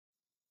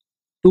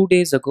2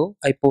 days ago,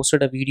 I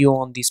posted a video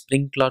on the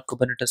Spring Cloud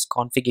Kubernetes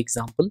config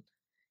example.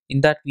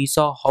 In that, we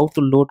saw how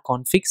to load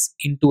configs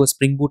into a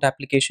Spring Boot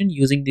application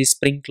using the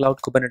Spring Cloud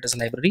Kubernetes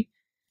library.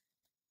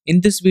 In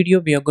this video,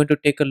 we are going to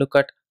take a look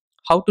at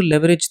how to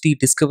leverage the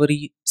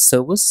discovery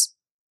service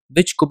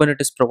which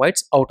Kubernetes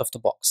provides out of the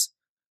box.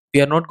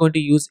 We are not going to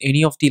use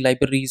any of the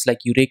libraries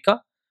like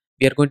Eureka.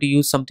 We are going to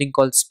use something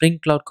called Spring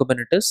Cloud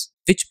Kubernetes,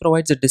 which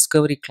provides a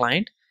discovery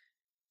client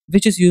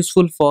which is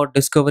useful for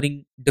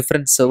discovering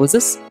different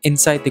services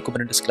inside the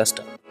Kubernetes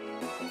cluster.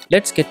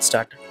 Let's get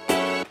started.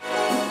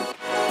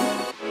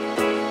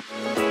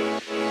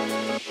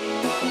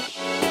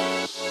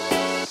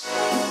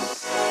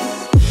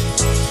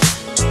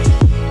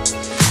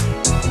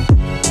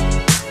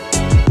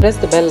 Press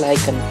the bell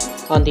icon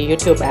on the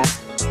YouTube app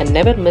and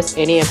never miss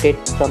any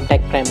update from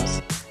Tech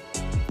Primus.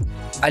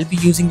 I'll be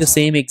using the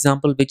same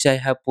example which I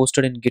have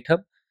posted in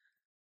GitHub.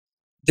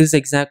 This is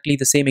exactly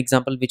the same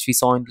example which we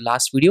saw in the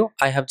last video.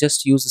 I have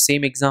just used the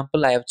same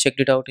example. I have checked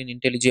it out in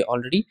IntelliJ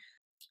already.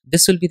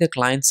 This will be the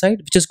client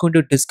side which is going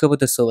to discover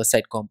the server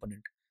side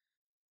component.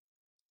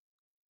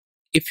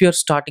 If you're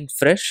starting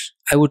fresh,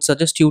 I would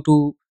suggest you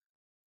to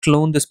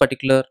clone this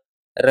particular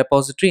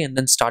repository and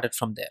then start it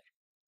from there.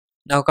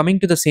 Now coming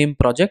to the same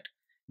project,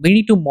 we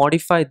need to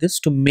modify this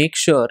to make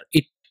sure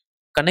it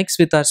connects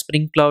with our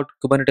Spring Cloud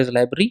Kubernetes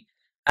library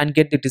and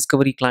get the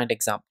discovery client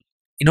example.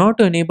 In order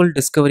to enable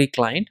discovery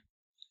client,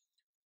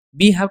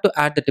 we have to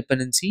add the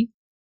dependency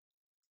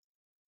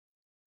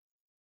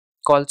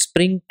called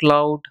Spring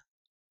Cloud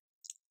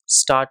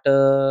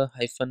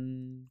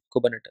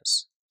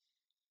starter-kubernetes.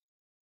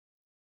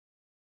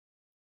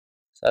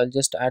 So I'll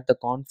just add the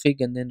config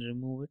and then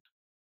remove it.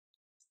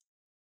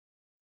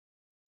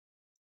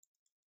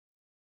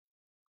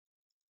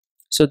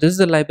 So this is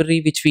the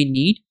library which we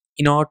need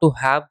in order to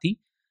have the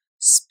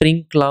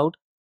Spring Cloud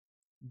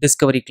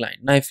discovery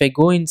client. Now if I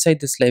go inside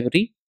this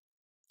library,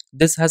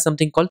 this has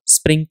something called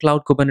Spring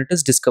Cloud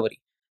Kubernetes Discovery.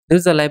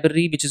 This is a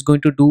library which is going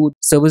to do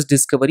service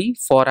discovery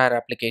for our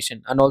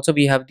application, and also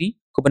we have the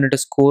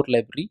Kubernetes core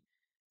library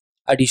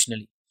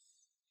additionally.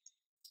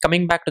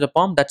 Coming back to the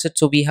POM, that's it.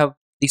 So we have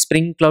the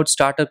Spring Cloud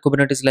Starter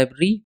Kubernetes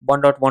library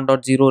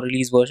 1.1.0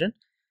 release version.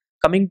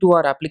 Coming to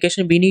our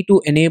application, we need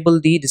to enable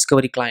the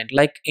discovery client.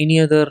 Like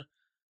any other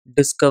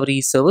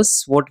discovery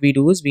service, what we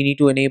do is we need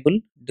to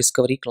enable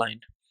discovery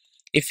client.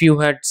 If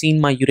you had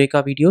seen my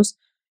Eureka videos,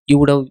 you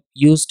would have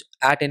used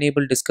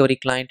 @enable discovery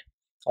client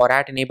or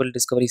 @enable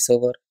discovery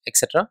server,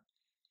 etc.,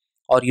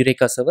 or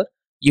Eureka server.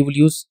 You will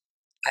use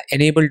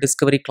enable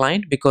discovery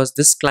client because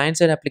this client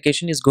side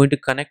application is going to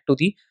connect to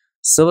the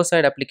server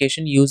side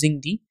application using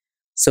the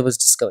service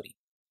discovery,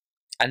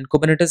 and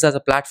Kubernetes as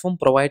a platform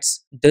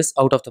provides this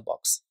out of the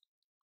box.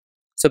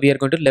 So we are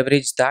going to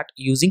leverage that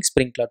using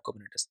Spring Cloud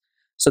Kubernetes.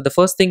 So the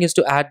first thing is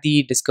to add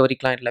the discovery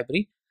client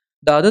library.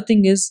 The other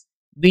thing is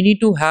we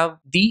need to have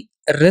the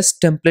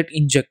REST template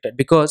injected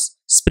because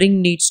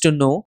Spring needs to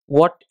know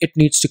what it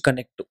needs to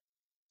connect to.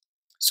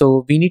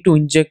 So we need to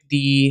inject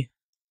the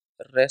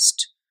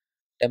REST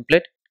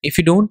template. If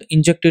you don't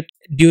inject it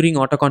during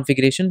auto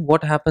configuration,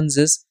 what happens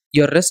is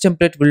your REST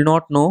template will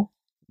not know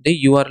the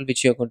URL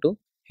which you are going to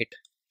hit.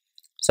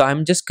 So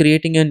I'm just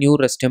creating a new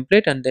REST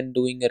template and then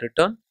doing a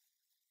return.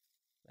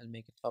 I'll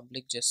make it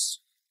public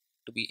just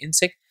to be in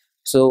sec.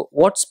 So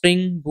what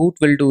Spring Boot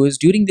will do is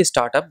during the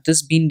startup,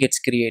 this bean gets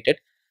created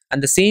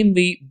and the same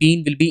way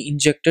bean will be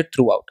injected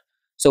throughout.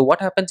 So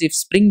what happens if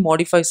Spring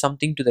modifies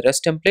something to the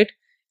REST template,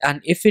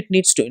 and if it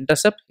needs to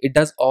intercept, it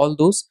does all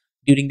those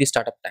during the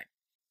startup time.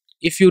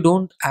 If you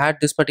don't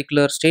add this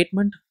particular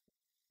statement,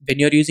 when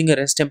you're using a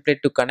REST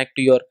template to connect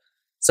to your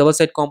server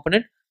side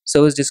component,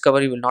 service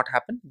discovery will not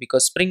happen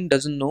because Spring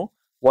doesn't know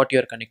what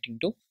you're connecting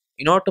to.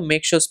 In order to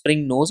make sure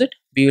Spring knows it,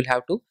 we will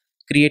have to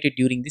create it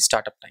during the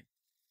startup time.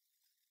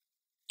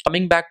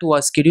 Coming back to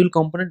our schedule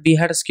component, we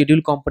had a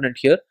schedule component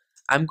here.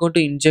 I'm going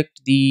to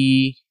inject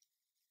the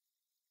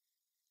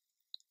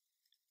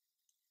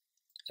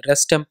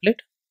REST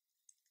template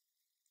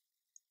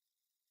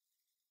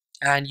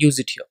and use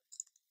it here.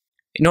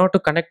 In order to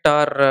connect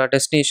our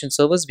destination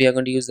servers, we are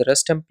going to use the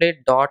REST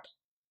template dot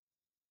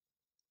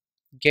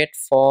get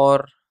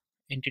for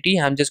entity.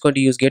 I'm just going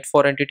to use get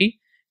for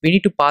entity. We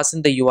need to pass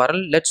in the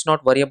URL. Let's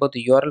not worry about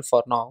the URL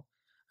for now.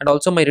 And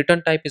also my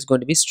return type is going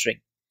to be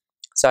string.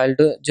 So I'll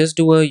just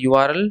do a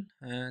URL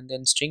and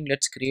then string.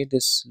 Let's create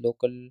this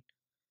local.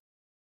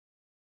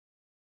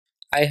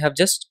 I have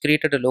just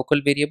created a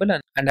local variable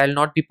and I'll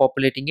not be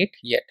populating it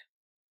yet.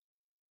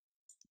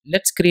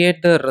 Let's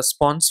create the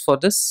response for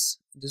this.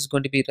 This is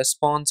going to be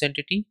response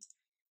entity,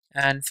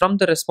 and from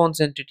the response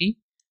entity,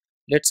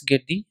 let's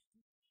get the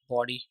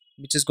body,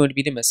 which is going to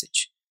be the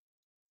message.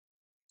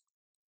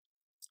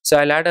 So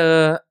I'll add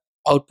a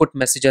output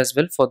message as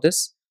well for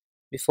this.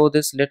 Before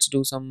this, let's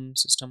do some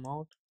system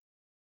out.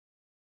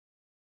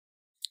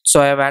 So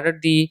I have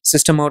added the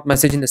system out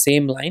message in the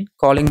same line,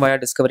 calling via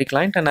discovery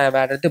client, and I have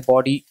added the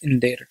body in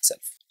there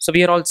itself. So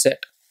we are all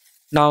set.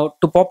 Now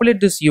to populate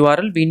this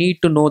URL, we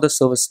need to know the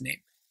service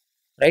name,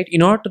 right?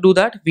 In order to do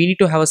that, we need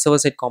to have a server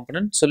side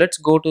component. So let's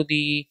go to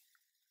the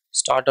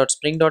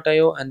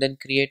start.spring.io and then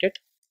create it.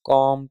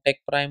 Com tech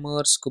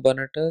primers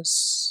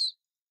Kubernetes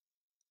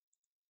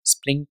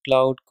Spring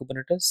Cloud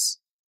Kubernetes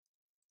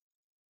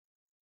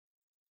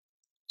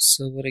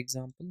server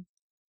example.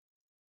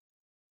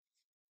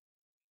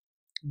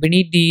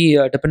 Beneath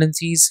the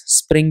dependencies,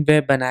 Spring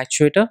Web and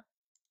Actuator.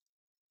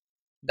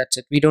 That's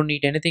it. We don't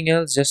need anything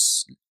else.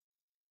 Just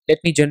let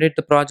me generate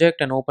the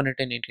project and open it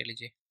in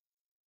IntelliJ.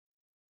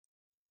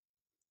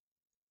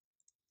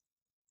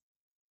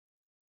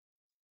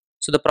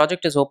 So the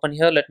project is open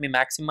here. Let me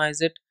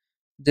maximize it.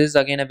 This is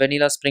again a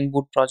vanilla Spring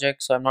Boot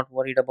project, so I'm not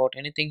worried about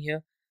anything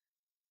here.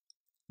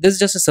 This is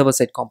just a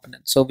server-side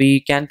component. So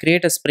we can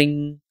create a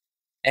Spring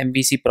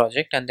MVC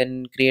project and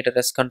then create a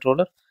REST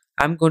controller.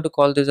 I'm going to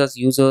call this as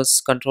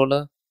users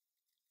controller.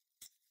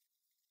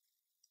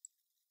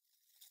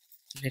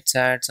 Let's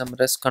add some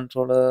REST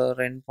controller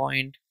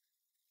endpoint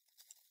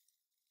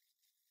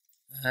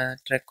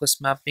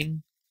request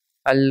mapping.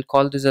 I'll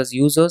call this as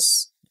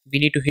users. We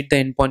need to hit the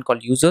endpoint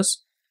called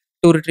users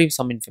to retrieve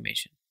some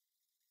information.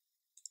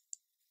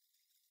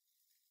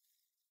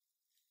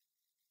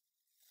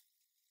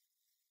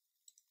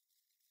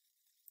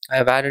 I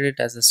have added it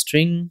as a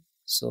string,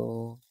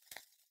 so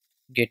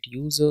get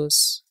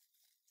users.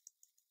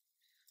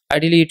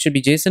 Ideally it should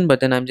be JSON,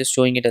 but then I'm just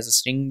showing it as a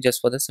string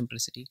just for the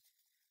simplicity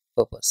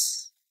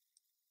purpose.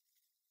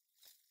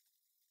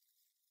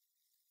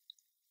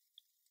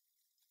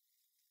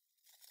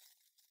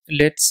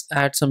 Let's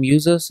add some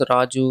users: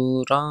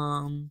 Raju,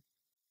 Ram,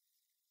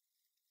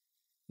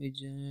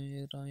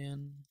 Vijay,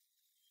 Ryan,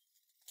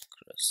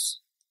 Chris.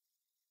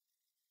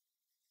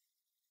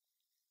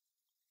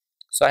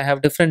 So I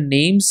have different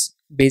names.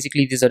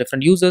 Basically these are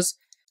different users,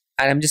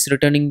 and I'm just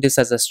returning this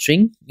as a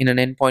string in an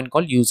endpoint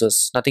called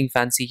users. Nothing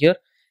fancy here.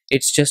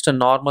 It's just a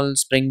normal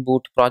Spring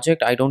Boot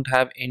project. I don't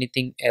have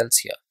anything else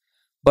here.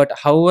 But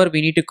however,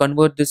 we need to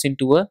convert this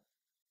into a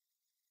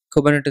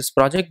Kubernetes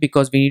project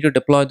because we need to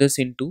deploy this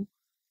into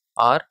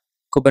our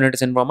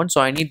Kubernetes environment.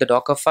 So I need the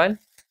Docker file.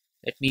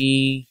 Let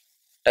me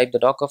type the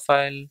Docker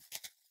file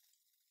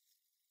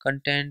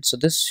content. So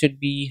this should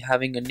be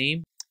having a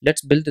name.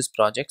 Let's build this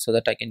project so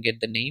that I can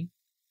get the name.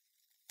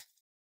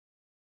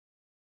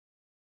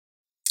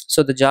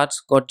 So the jars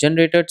got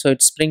generated. So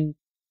it's Spring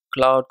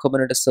Cloud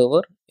Kubernetes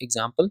server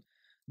example.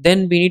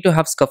 Then we need to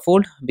have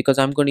scaffold because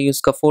I'm going to use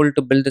scaffold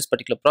to build this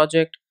particular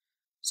project.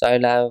 So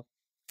I'll have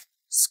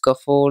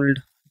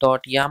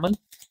scaffold.yaml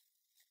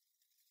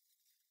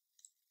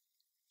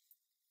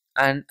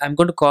and I'm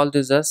going to call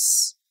this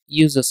as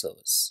user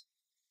service.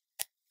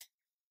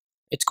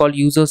 It's called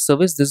user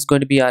service. This is going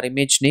to be our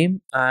image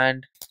name.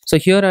 And so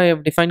here I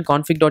have defined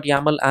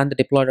config.yaml and the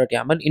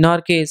deploy.yaml. In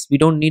our case, we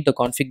don't need the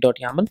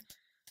config.yaml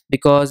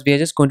because we are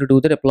just going to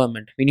do the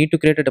deployment. We need to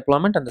create a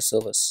deployment and the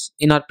service.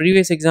 In our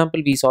previous example,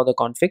 we saw the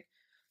config,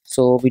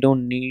 so we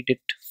don't need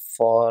it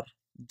for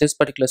this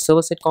particular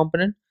server-side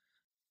component.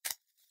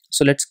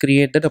 So let's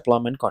create the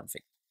deployment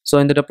config. So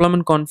in the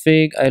deployment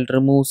config, I'll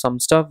remove some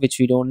stuff which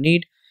we don't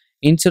need.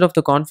 Instead of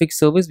the config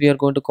service, we are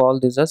going to call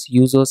this as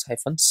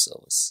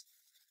users-service.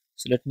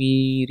 So let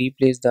me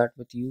replace that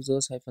with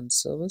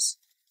users-service.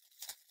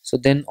 So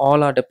then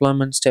all our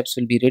deployment steps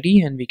will be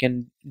ready and we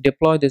can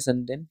deploy this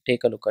and then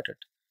take a look at it.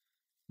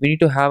 We need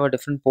to have a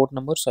different port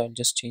number, so I'll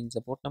just change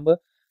the port number.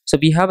 So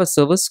we have a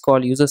service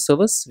called user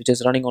service which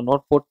is running on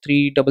node port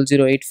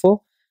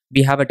 30084.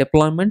 We have a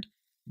deployment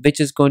which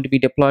is going to be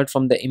deployed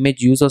from the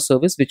image user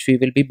service which we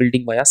will be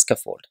building via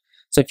scaffold.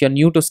 So if you're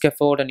new to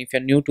scaffold and if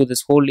you're new to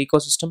this whole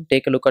ecosystem,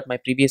 take a look at my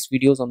previous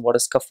videos on what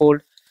is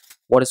scaffold,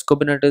 what is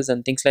Kubernetes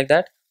and things like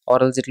that,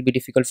 or else it will be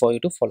difficult for you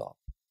to follow up.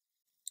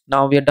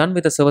 Now we are done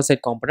with the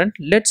server-side component.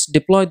 Let's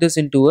deploy this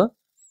into a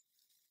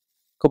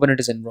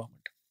Kubernetes environment.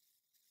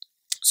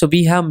 So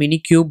we have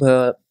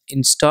Minikube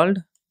installed,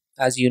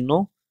 as you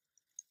know.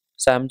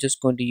 So I'm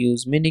just going to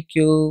use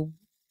Minikube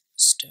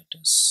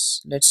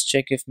status. Let's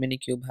check if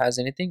Minikube has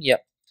anything. Yeah.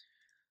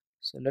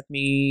 So let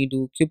me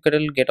do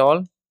kubectl get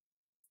all.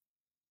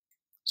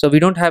 So we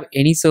don't have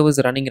any servers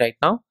running right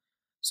now.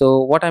 So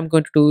what I'm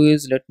going to do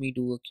is let me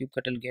do a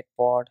kubectl get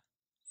pod.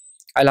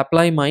 I'll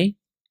apply my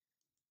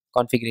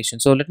configuration.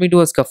 So let me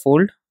do a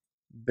scaffold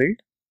build.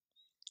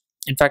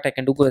 In fact, I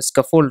can do a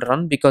scaffold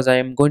run because I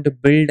am going to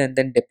build and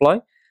then deploy.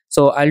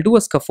 So I'll do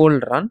a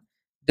scaffold run.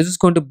 This is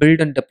going to build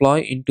and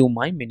deploy into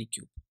my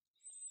Minikube.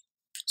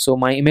 So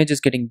my image is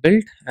getting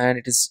built and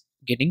it is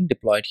getting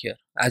deployed here.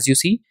 As you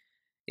see,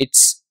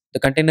 the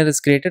container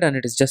is created and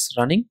it is just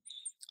running.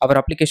 Our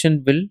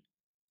application will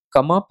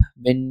come up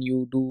when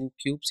you do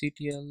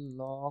kubectl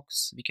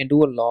logs. We can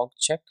do a log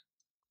check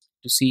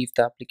to see if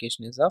the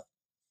application is up.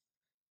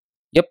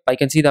 Yep, I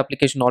can see the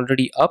application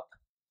already up.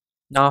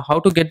 Now, how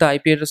to get the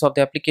IP address of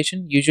the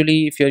application?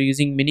 Usually, if you're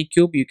using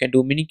Minikube, you can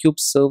do Minikube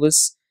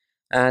service,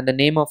 and the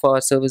name of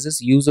our service is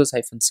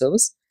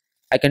users-service.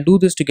 I can do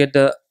this to get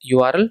the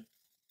URL,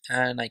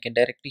 and I can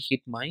directly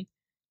hit my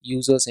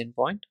users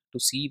endpoint to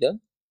see the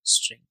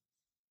string.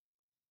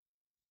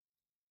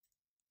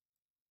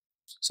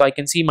 So I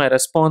can see my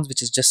response,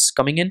 which is just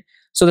coming in.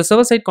 So the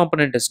server-side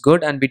component is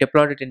good, and we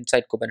deployed it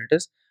inside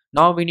Kubernetes.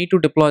 Now we need to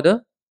deploy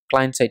the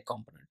client-side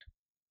component,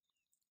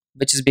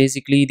 which is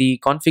basically the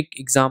config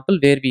example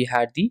where we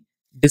had the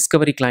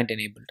discovery client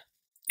enabled.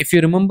 If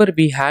you remember,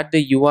 we had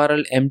the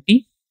URL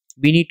empty.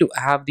 We need to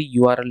have the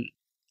URL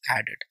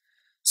added.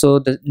 So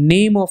the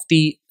name of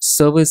the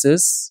service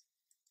is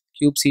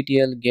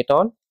kubectl get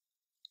all.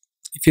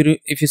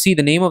 If you see,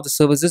 the name of the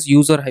service is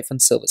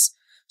user-service.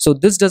 So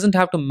this doesn't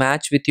have to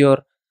match with your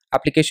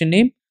application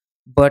name,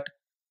 but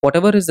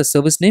whatever is the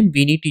service name,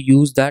 we need to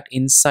use that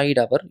inside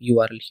our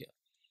URL here.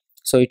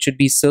 So it should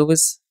be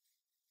service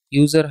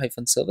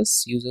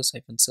user-service,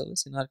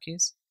 users-service in our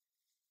case,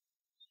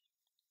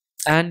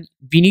 and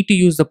we need to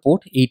use the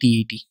port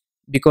 8080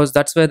 because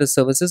that's where the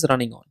service is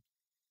running on.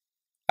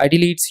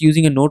 Ideally it's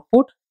using a node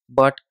port,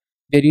 but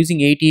we're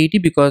using 8080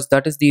 because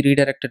that is the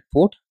redirected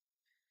port,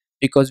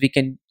 because we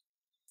can,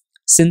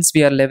 since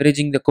we are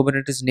leveraging the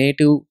Kubernetes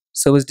native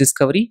service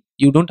discovery,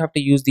 you don't have to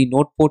use the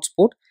node ports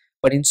port,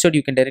 but instead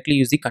you can directly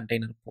use the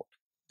container port.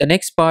 The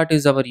next part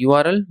is our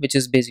URL, which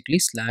is basically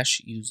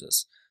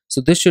 /users.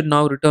 So this should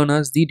now return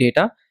us the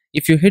data.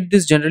 If you hit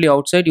this generally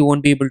outside, you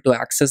won't be able to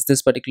access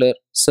this particular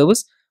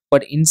service,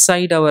 but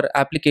inside our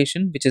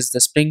application, which is the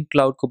Spring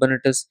Cloud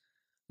Kubernetes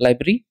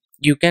library,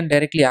 you can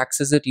directly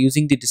access it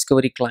using the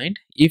discovery client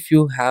if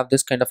you have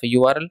this kind of a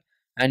URL,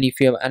 and if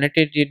you have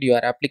annotated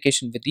your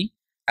application with the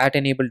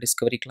 @enable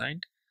discovery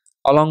client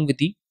along with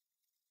the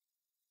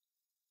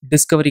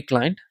discovery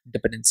client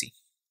dependency.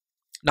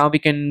 Now we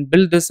can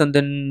build this and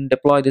then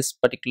deploy this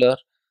particular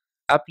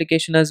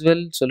application as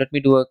well. So let me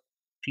do a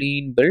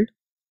clean build.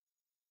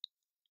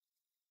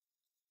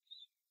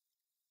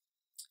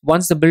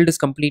 Once the build is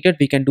completed,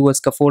 we can do a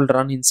scaffold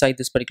run inside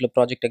this particular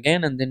project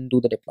again and then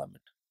do the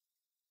deployment.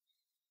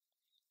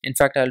 In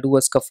fact, I'll do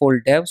a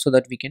scaffold dev so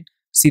that we can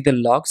see the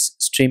logs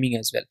streaming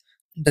as well.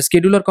 The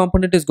scheduler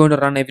component is going to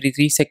run every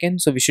 3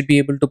 seconds, so we should be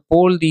able to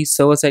poll the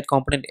server-side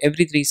component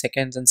every 3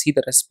 seconds and see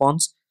the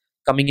response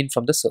coming in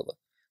from the server.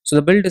 So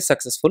the build is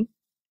successful.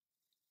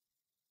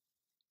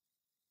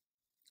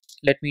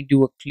 Let me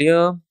do a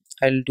clear.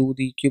 I'll do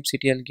the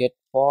kubectl get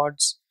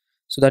pods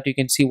so that you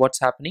can see what's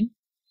happening.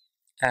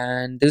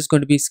 And this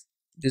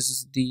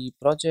is the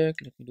project.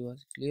 Let me do a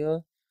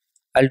clear.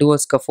 I'll do a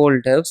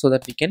scaffold dev so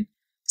that we can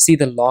see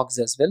the logs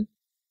as well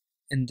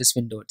in this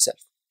window itself.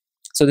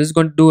 So this is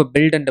going to do a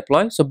build and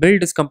deploy. So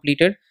build is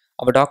completed,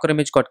 our Docker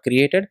image got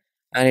created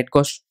and it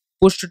got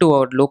pushed to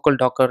our local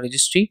Docker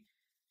registry,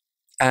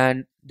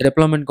 and the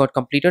deployment got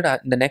completed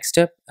in the next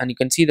step, and you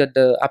can see that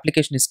the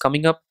application is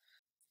coming up.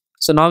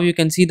 So now you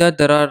can see that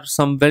there are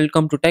some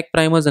welcome to tech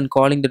primers and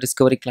calling the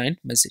discovery client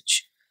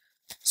message.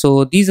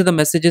 So these are the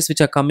messages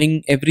which are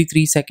coming every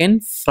 3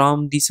 seconds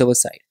from the server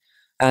side,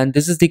 and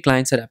this is the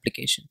client side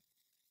application,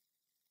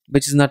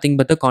 which is nothing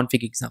but the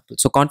config example.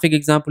 So config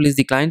example is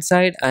the client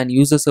side and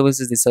user service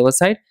is the server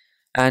side,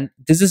 and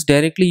this is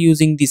directly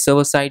using the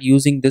server side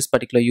using this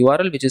particular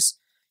URL, which is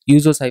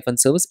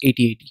users-service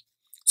 8080.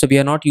 So we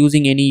are not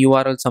using any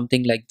URL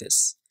something like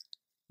this,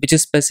 which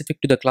is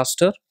specific to the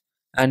cluster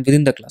and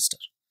within the cluster.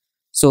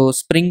 So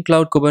Spring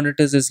Cloud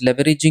Kubernetes is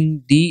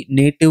leveraging the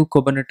native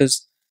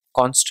Kubernetes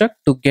construct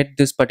to get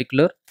this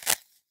particular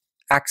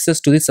access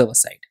to the server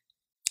side.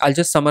 I'll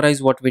just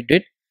summarize what we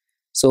did.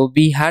 So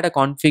we had a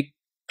config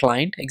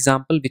client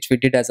example which we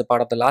did as a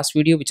part of the last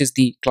video, which is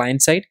the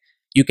client side.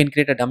 You can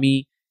create a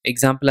dummy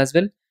example as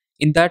well.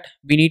 In that,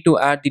 we need to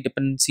add the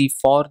dependency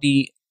for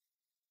the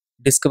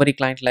discovery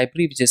client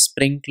library, which is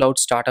Spring Cloud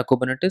Starter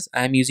Kubernetes.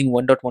 I am using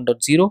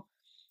 1.1.0.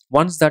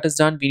 Once that is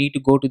done, we need to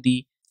go to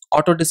the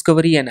auto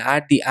discovery and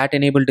add the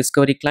 @enable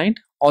discovery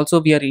client.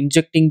 Also, we are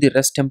injecting the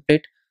REST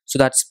template so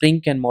that Spring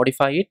can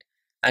modify it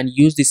and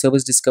use the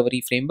service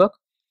discovery framework.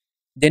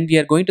 Then we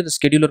are going to the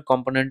scheduler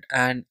component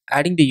and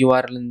adding the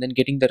URL and then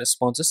getting the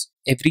responses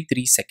every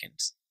 3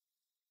 seconds.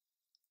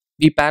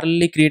 We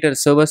parallelly created a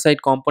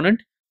server-side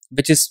component,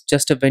 which is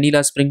just a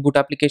vanilla Spring Boot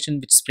application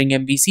with Spring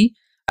MVC.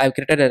 I've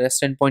created a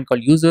REST endpoint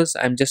called users.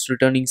 I'm just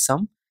returning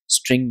some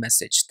string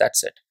message.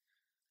 That's it.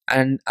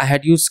 And I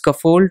had used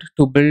scaffold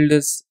to build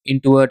this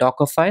into a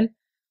Docker file.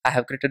 I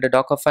have created a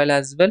Docker file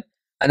as well.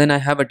 And then I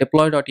have a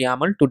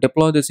deploy.yaml to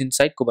deploy this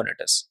inside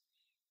Kubernetes.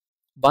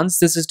 Once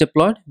this is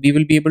deployed, we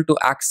will be able to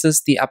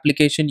access the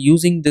application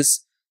using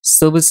this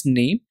service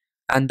name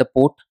and the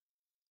port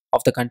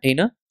of the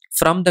container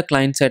from the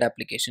client side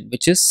application,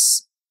 which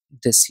is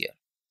this here.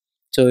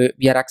 So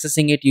we are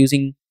accessing it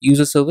using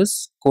user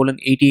service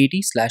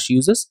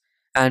 :8080/users,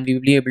 and we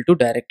will be able to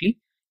directly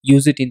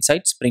use it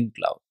inside Spring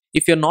Cloud.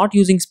 If you're not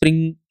using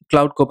Spring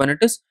Cloud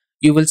Kubernetes,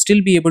 you will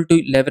still be able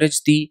to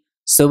leverage the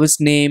service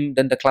name,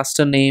 then the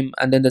cluster name,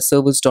 and then the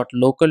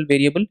service.local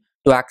variable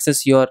to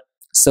access your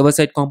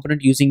server-side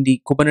component using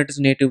the Kubernetes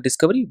native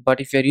discovery.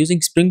 But if you're using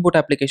Spring Boot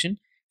application,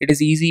 it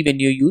is easy when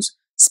you use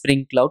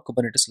Spring Cloud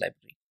Kubernetes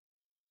library.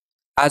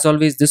 As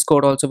always, this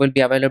code also will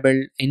be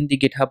available in the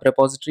GitHub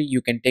repository.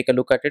 You can take a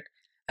look at it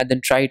and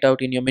then try it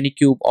out in your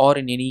Minikube or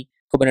in any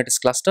Kubernetes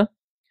cluster.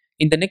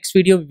 In the next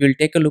video, we will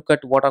take a look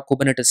at what are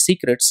Kubernetes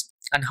secrets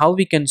and how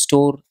we can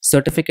store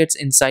certificates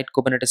inside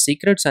Kubernetes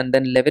secrets and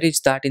then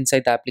leverage that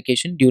inside the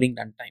application during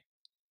runtime.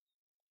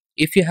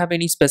 If you have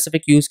any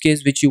specific use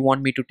case which you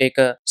want me to take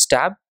a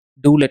stab,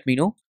 do let me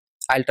know.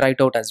 I'll try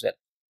it out as well.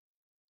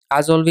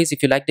 As always,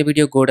 if you like the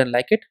video, go ahead and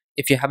like it.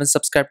 If you haven't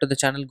subscribed to the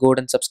channel, go ahead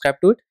and subscribe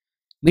to it.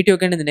 Meet you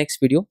again in the next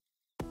video.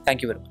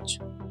 Thank you very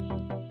much.